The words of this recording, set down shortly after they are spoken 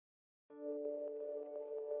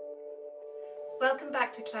Welcome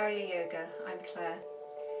back to Claria Yoga. I'm Claire.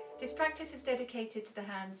 This practice is dedicated to the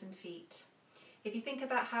hands and feet. If you think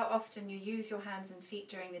about how often you use your hands and feet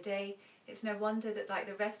during the day, it's no wonder that, like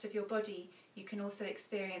the rest of your body, you can also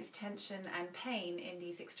experience tension and pain in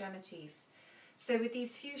these extremities. So with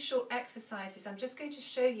these few short exercises, I'm just going to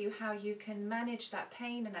show you how you can manage that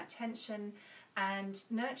pain and that tension and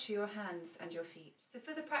nurture your hands and your feet. So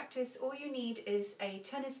for the practice, all you need is a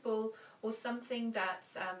tennis ball or something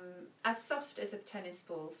that's as soft as a tennis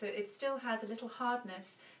ball. So it still has a little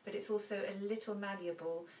hardness, but it's also a little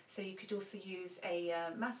malleable. So you could also use a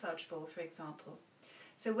massage ball, for example.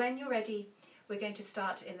 So when you're ready, we're going to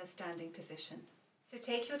start in the standing position. So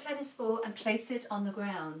take your tennis ball and place it on the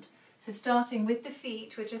ground. So starting with the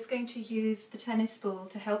feet, we're just going to use the tennis ball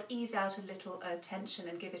to help ease out a little tension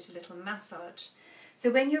and give it a little massage. So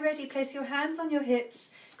when you're ready, place your hands on your hips,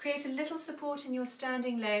 create a little support in your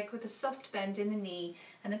standing leg with a soft bend in the knee,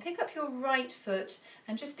 and then pick up your right foot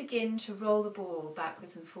and just begin to roll the ball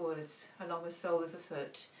backwards and forwards along the sole of the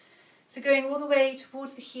foot. So going all the way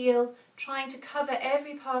towards the heel, trying to cover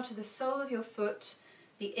every part of the sole of your foot,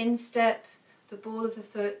 the instep, the ball of the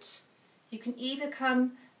foot. You can either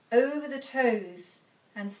come over the toes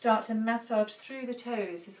and start to massage through the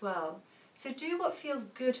toes as well. So do what feels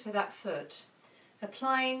good for that foot,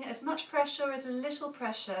 applying as much pressure or as little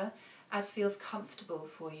pressure as feels comfortable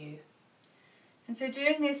for you. And so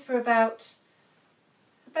doing this for about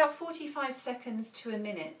 45 seconds to a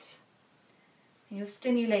minute. And you're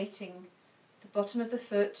stimulating the bottom of the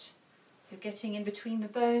foot, you're getting in between the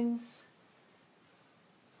bones,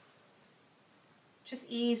 just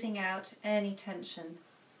easing out any tension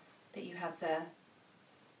that you have there.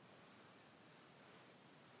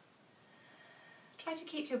 Try to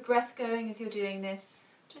keep your breath going as you're doing this.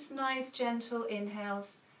 Just nice, gentle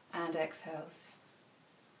inhales and exhales.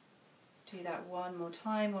 Do that one more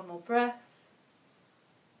time, one more breath.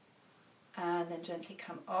 And then gently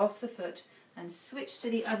come off the foot and switch to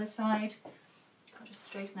the other side. I'll just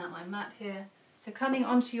straighten out my mat here. So coming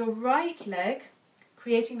onto your right leg,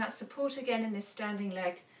 creating that support again in this standing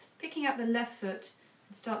leg, picking up the left foot,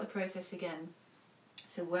 and start the process again.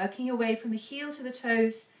 So working your way from the heel to the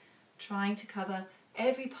toes, trying to cover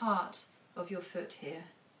every part of your foot here.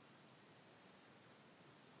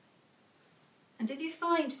 And if you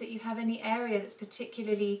find that you have any area that's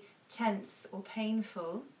particularly tense or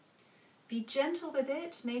painful, be gentle with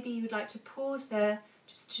it. Maybe you would like to pause there,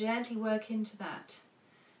 just gently work into that.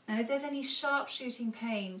 Now if there's any sharp shooting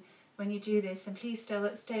pain when you do this, then please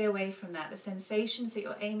stay away from that. The sensations that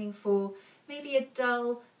you're aiming for, maybe a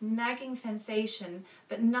dull, nagging sensation,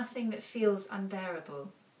 but nothing that feels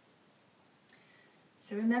unbearable.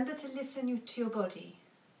 So remember to listen to your body.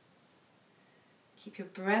 Keep your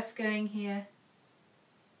breath going here.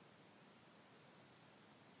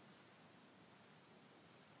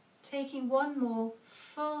 Taking one more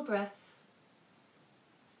full breath.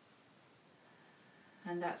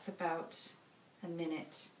 And that's about a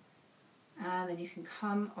minute. And then you can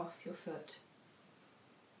come off your foot.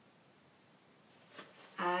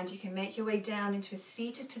 And you can make your way down into a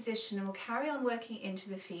seated position, and we'll carry on working into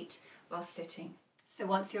the feet while sitting. So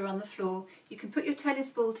once you're on the floor, you can put your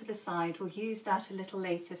tennis ball to the side. We'll use that a little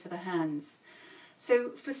later for the hands.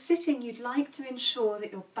 So for sitting, you'd like to ensure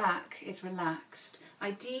that your back is relaxed.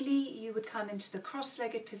 Ideally, you would come into the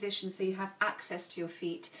cross-legged position so you have access to your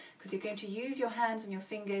feet, because you're going to use your hands and your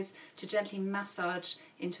fingers to gently massage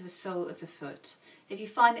into the sole of the foot. If you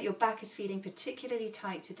find that your back is feeling particularly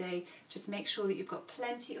tight today, just make sure that you've got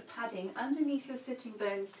plenty of padding underneath your sitting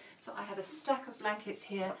bones. So I have a stack of blankets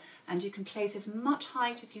here, and you can place as much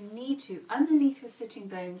height as you need to underneath your sitting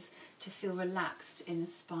bones to feel relaxed in the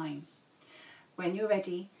spine. When you're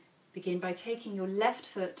ready, begin by taking your left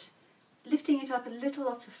foot, lifting it up a little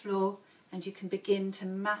off the floor, and you can begin to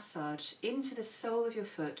massage into the sole of your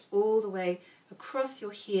foot all the way across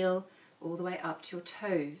your heel, all the way up to your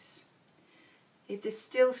toes. If this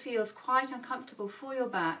still feels quite uncomfortable for your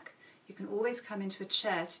back, you can always come into a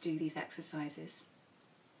chair to do these exercises.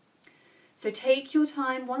 So take your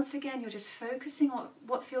time. Once again, you're just focusing on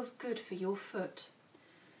what feels good for your foot.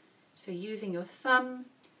 So using your thumb,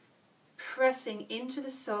 pressing into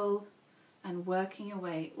the sole and working your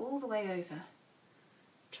way all the way over.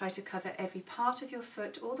 Try to cover every part of your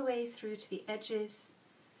foot all the way through to the edges,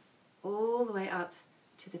 all the way up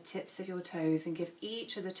to the tips of your toes, and give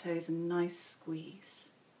each of the toes a nice squeeze.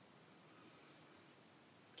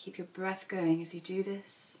 Keep your breath going as you do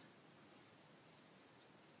this.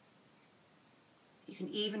 You can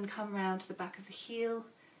even come round to the back of the heel,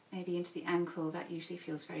 maybe into the ankle. That usually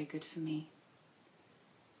feels very good for me.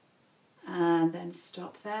 And then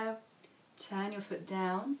stop there, turn your foot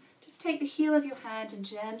down, just take the heel of your hand and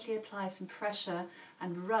gently apply some pressure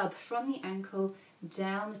and rub from the ankle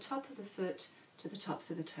down the top of the foot to the tops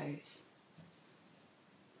of the toes.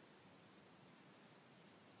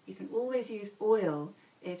 You can always use oil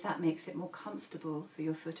if that makes it more comfortable for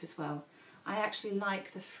your foot as well. I actually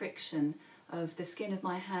like the friction of the skin of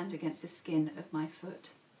my hand against the skin of my foot.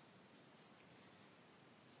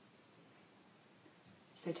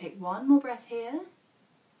 So take one more breath here.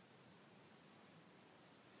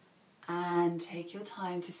 And take your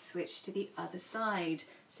time to switch to the other side.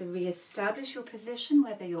 So re-establish your position,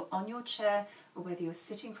 whether you're on your chair or whether you're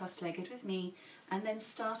sitting cross-legged with me, and then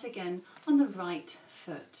start again on the right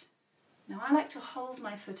foot. Now I like to hold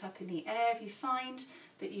my foot up in the air. If you find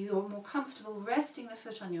that you're more comfortable resting the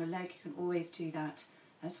foot on your leg, you can always do that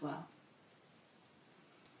as well.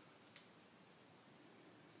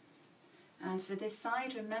 And for this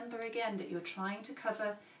side, remember again that you're trying to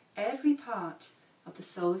cover every part of the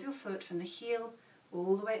sole of your foot from the heel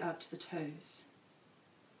all the way up to the toes.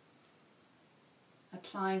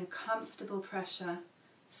 Applying a comfortable pressure,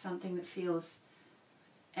 something that feels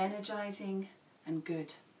energizing and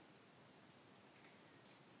good.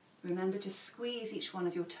 Remember to squeeze each one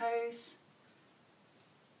of your toes,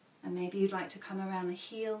 and maybe you'd like to come around the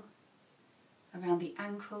heel, around the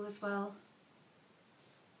ankle as well.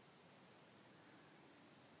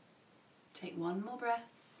 Take one more breath.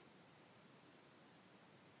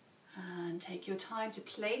 And take your time to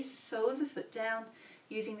place the sole of the foot down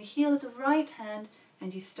using the heel of the right hand,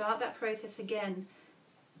 and you start that process again,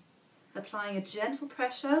 applying a gentle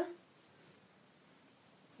pressure,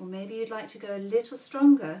 or maybe you'd like to go a little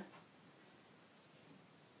stronger.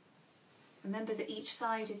 Remember that each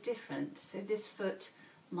side is different, so this foot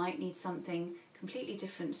might need something completely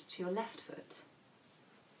different to your left foot.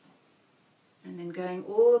 And then going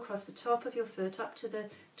all across the top of your foot up to the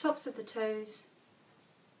tops of the toes.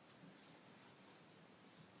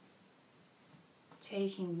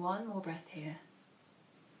 Taking one more breath here.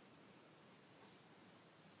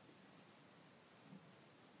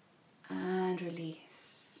 And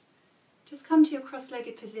release. Just come to your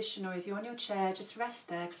cross-legged position, or if you're on your chair, just rest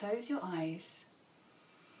there, close your eyes.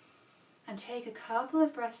 And take a couple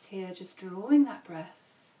of breaths here, just drawing that breath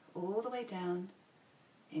all the way down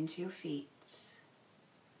into your feet.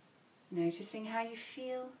 Noticing how you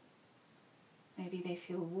feel. Maybe they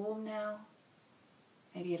feel warm now,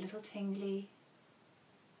 maybe a little tingly.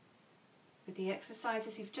 With the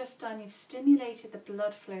exercises you've just done, you've stimulated the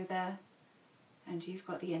blood flow there, and you've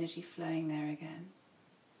got the energy flowing there again.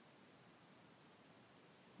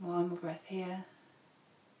 One more breath here,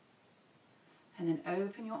 and then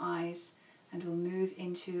open your eyes and we'll move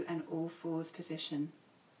into an all fours position.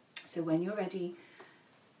 So when you're ready,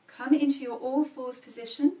 come into your all fours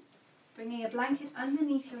position, bringing a blanket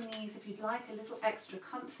underneath your knees if you'd like a little extra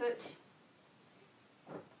comfort.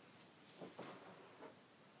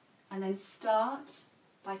 And then start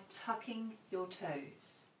by tucking your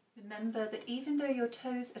toes. Remember that even though your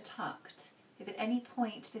toes are tucked, if at any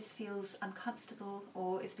point this feels uncomfortable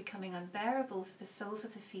or is becoming unbearable for the soles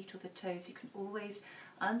of the feet or the toes, you can always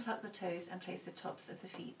untuck the toes and place the tops of the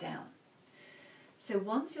feet down. So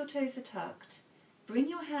once your toes are tucked, bring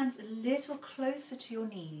your hands a little closer to your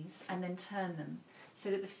knees and then turn them so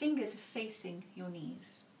that the fingers are facing your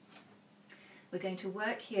knees. We're going to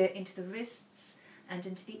work here into the wrists and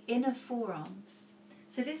into the inner forearms.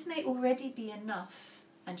 So this may already be enough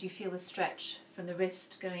and you feel a stretch from the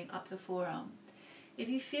wrist going up the forearm. If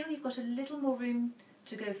you feel you've got a little more room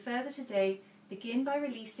to go further today, begin by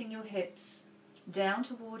releasing your hips down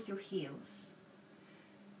towards your heels.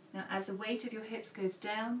 Now as the weight of your hips goes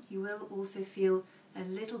down, you will also feel a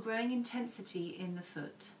little growing intensity in the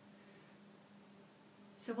foot.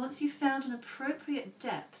 So once you've found an appropriate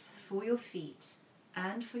depth for your feet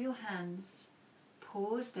and for your hands,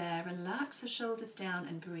 pause there, relax the shoulders down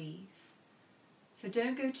and breathe. So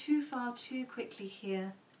don't go too far too quickly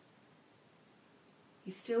here.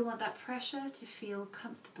 You still want that pressure to feel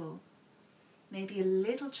comfortable. Maybe a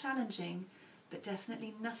little challenging, but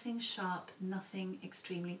definitely nothing sharp, nothing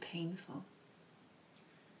extremely painful.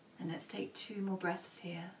 And let's take 2 more breaths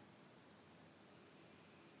here.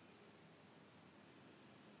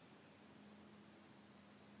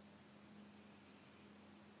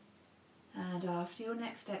 And after your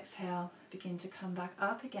next exhale, begin to come back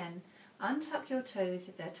up again. Untuck your toes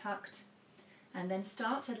if they're tucked, and then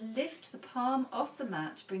start to lift the palm off the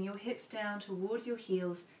mat. Bring your hips down towards your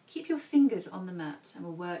heels. Keep your fingers on the mat, and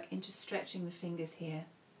we'll work into stretching the fingers here.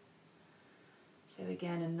 So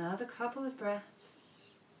again, another couple of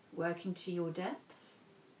breaths, working to your depth.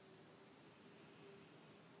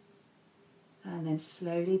 And then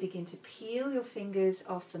slowly begin to peel your fingers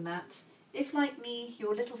off the mat. If, like me,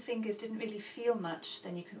 your little fingers didn't really feel much,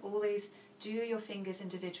 then you can always do your fingers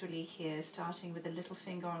individually here, starting with a little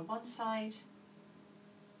finger on one side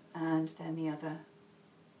and then the other.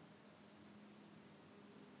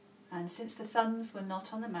 And since the thumbs were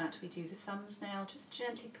not on the mat, we do the thumbs now, just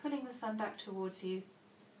gently pulling the thumb back towards you,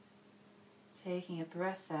 taking a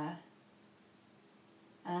breath there,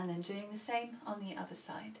 and then doing the same on the other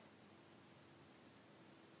side.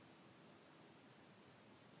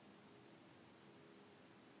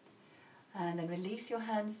 And then release your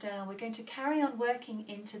hands down. We're going to carry on working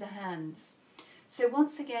into the hands. So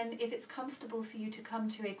once again, if it's comfortable for you to come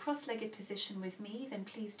to a cross-legged position with me, then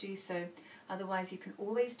please do so. Otherwise, you can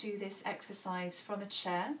always do this exercise from a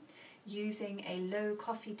chair using a low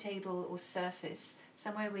coffee table or surface,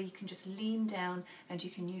 somewhere where you can just lean down and you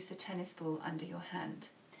can use the tennis ball under your hand.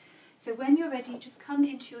 So when you're ready, just come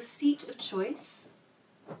into your seat of choice.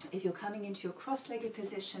 If you're coming into your cross-legged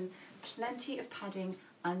position, plenty of padding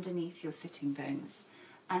underneath your sitting bones,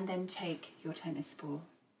 and then take your tennis ball.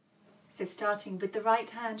 So starting with the right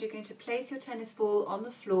hand, you're going to place your tennis ball on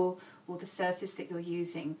the floor or the surface that you're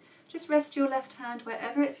using. Just rest your left hand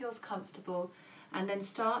wherever it feels comfortable, and then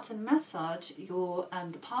start to massage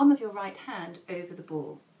the palm of your right hand over the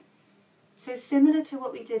ball. So similar to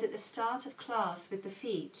what we did at the start of class with the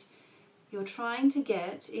feet, you're trying to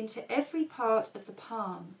get into every part of the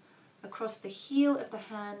palm, across the heel of the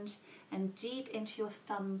hand and deep into your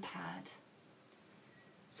thumb pad.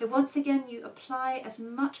 So once again, you apply as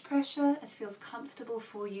much pressure as feels comfortable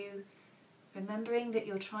for you, remembering that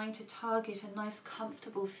you're trying to target a nice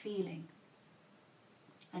comfortable feeling,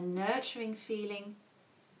 a nurturing feeling,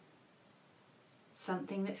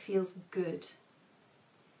 something that feels good.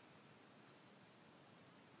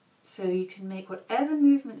 So you can make whatever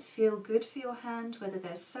movements feel good for your hand, whether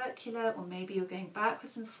they're circular or maybe you're going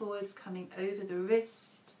backwards and forwards, coming over the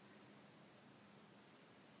wrist.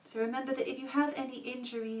 So remember that if you have any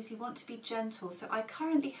injuries, you want to be gentle. So I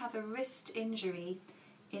currently have a wrist injury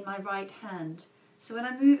in my right hand. So when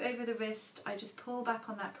I move over the wrist, I just pull back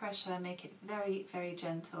on that pressure and make it very, very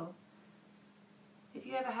gentle. If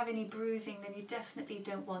you ever have any bruising, then you definitely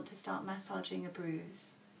don't want to start massaging a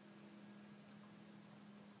bruise.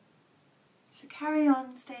 So carry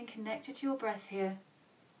on staying connected to your breath here.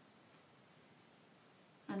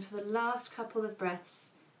 And for the last couple of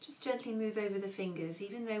breaths, just gently move over the fingers.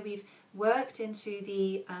 Even though we've worked into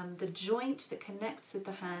the joint that connects with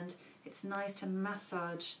the hand, it's nice to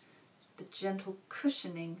massage the gentle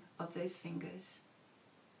cushioning of those fingers.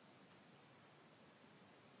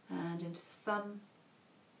 And into the thumb.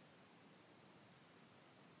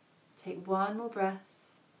 Take one more breath.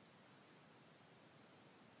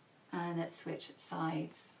 And let's switch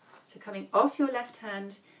sides. So coming off your left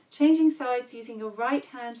hand, changing sides using your right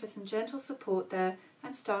hand for some gentle support there,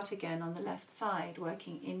 and start again on the left side,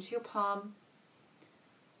 working into your palm,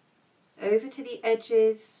 over to the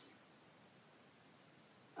edges,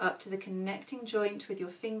 up to the connecting joint with your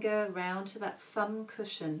finger, round to that thumb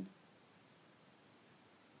cushion.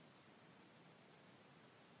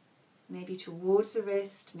 Maybe towards the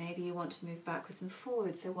wrist, maybe you want to move backwards and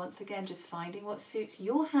forwards. So once again, just finding what suits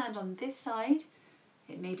your hand on this side.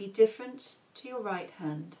 It may be different to your right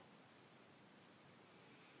hand.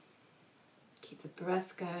 Keep the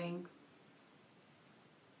breath going.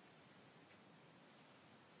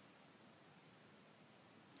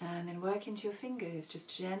 And then work into your fingers,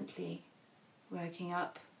 just gently working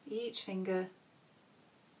up each finger,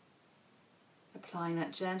 applying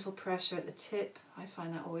that gentle pressure at the tip. I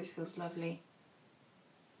find that always feels lovely.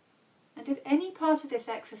 And if any part of this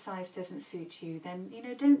exercise doesn't suit you, then,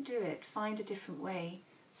 don't do it. Find a different way,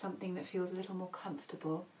 something that feels a little more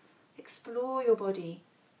comfortable. Explore your body.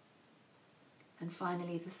 And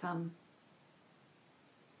finally, the thumb.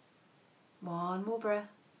 One more breath.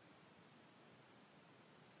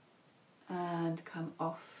 And come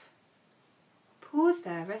off. Pause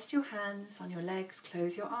there, rest your hands on your legs,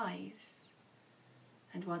 close your eyes.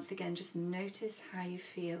 And once again, just notice how you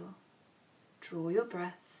feel. Draw your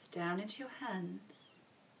breath down into your hands.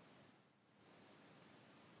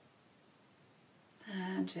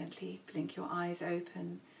 And gently blink your eyes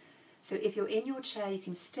open. So if you're in your chair, you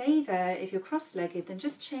can stay there. If you're cross-legged, then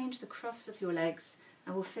just change the cross of your legs,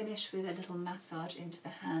 and we'll finish with a little massage into the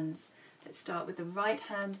hands. Let's start with the right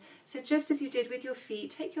hand. So just as you did with your feet,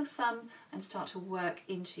 take your thumb and start to work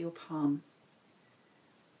into your palm.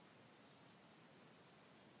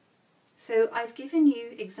 So I've given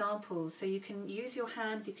you examples, so you can use your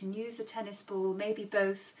hands, you can use the tennis ball, maybe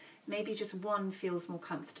both, maybe just one feels more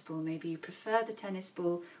comfortable. Maybe you prefer the tennis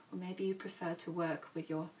ball, or maybe you prefer to work with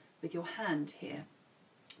your with your hand here.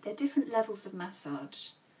 There are different levels of massage.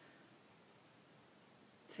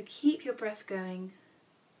 So keep your breath going.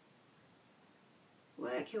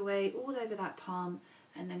 Work your way all over that palm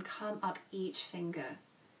and then come up each finger.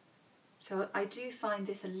 So I do find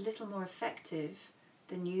this a little more effective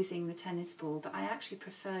than using the tennis ball, but I actually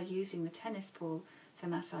prefer using the tennis ball for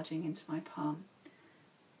massaging into my palm.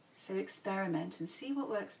 So experiment and see what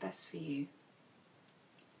works best for you.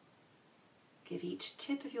 Give each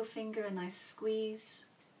tip of your finger a nice squeeze,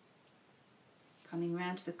 coming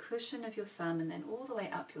round to the cushion of your thumb and then all the way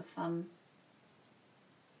up your thumb.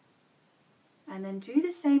 And then do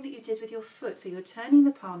the same that you did with your foot. So you're turning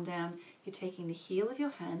the palm down, you're taking the heel of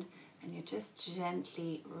your hand and you're just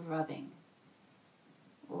gently rubbing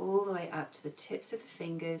all the way up to the tips of the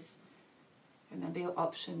fingers. Remember your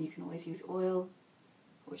option, you can always use oil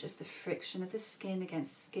or just the friction of the skin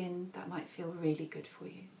against skin. That might feel really good for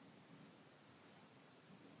you.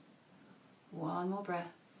 One more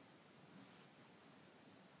breath.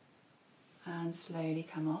 And slowly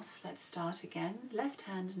come off. Let's start again. Left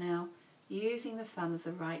hand now, using the thumb of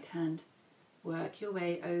the right hand. Work your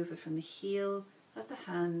way over from the heel of the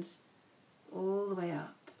hand all the way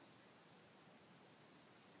up.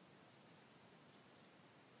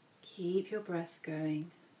 Keep your breath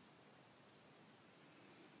going.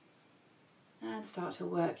 And start to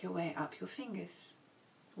work your way up your fingers,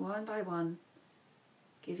 one by one,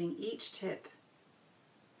 giving each tip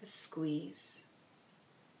a squeeze.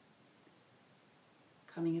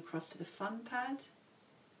 Coming across to the thumb pad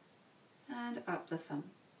and up the thumb.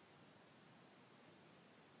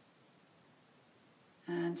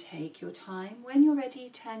 And take your time. When you're ready,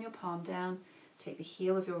 turn your palm down, take the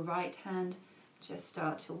heel of your right hand, just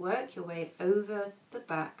start to work your way over the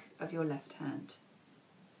back of your left hand.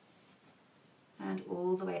 And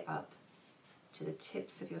all the way up to the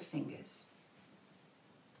tips of your fingers.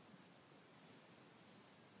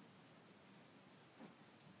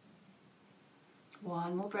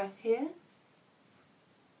 One more breath here.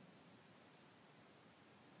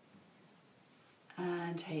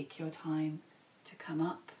 And take your time to come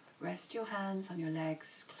up. Rest your hands on your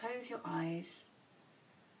legs. Close your eyes.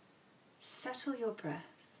 Settle your breath.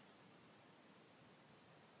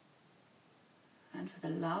 And for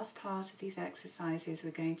the last part of these exercises,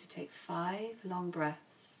 we're going to take 5 long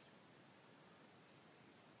breaths.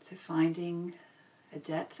 So finding a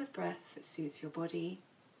depth of breath that suits your body.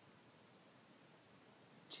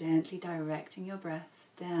 Gently directing your breath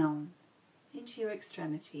down into your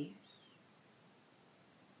extremities.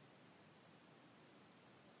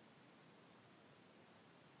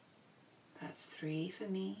 That's 3 for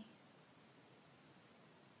me.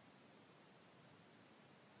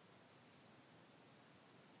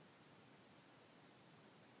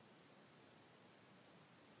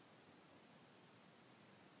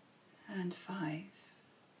 And 5.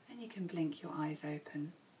 And you can blink your eyes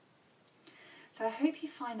open. So I hope you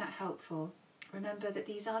find that helpful. Remember that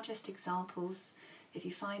these are just examples. If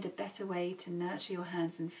you find a better way to nurture your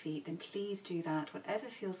hands and feet, then please do that, whatever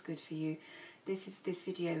feels good for you. This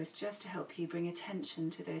video is just to help you bring attention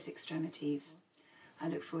to those extremities. I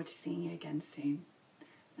look forward to seeing you again soon.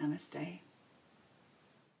 Namaste.